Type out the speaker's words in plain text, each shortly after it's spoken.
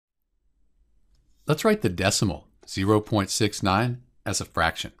Let's write the decimal 0.69 as a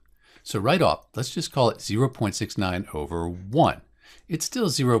fraction. So right off, let's just call it 0.69 over 1. It's still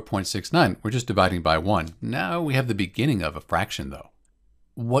 0.69. We're just dividing by 1. Now we have the beginning of a fraction though.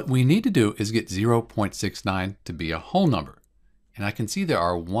 What we need to do is get 0.69 to be a whole number. And I can see there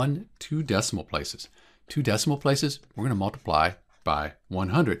are 2 decimal places. 2 decimal places, we're going to multiply by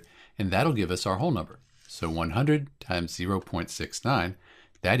 100. And that'll give us our whole number. So 100 times 0.69,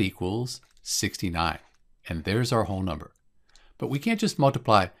 that equals 69. And there's our whole number. But we can't just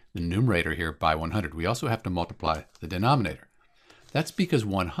multiply the numerator here by 100. We also have to multiply the denominator. That's because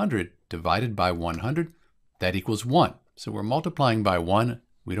 100 divided by 100, that equals 1. So we're multiplying by 1.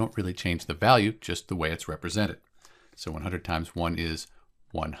 We don't really change the value, just the way it's represented. So 100 times 1 is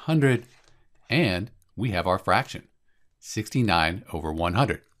 100. And we have our fraction, 69 over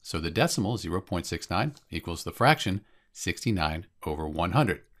 100. So the decimal, 0.69, equals the fraction, 69 over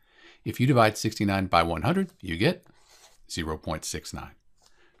 100. If you divide 69 by 100, you get 0.69.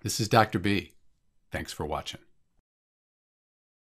 This is Dr. B. Thanks for watching.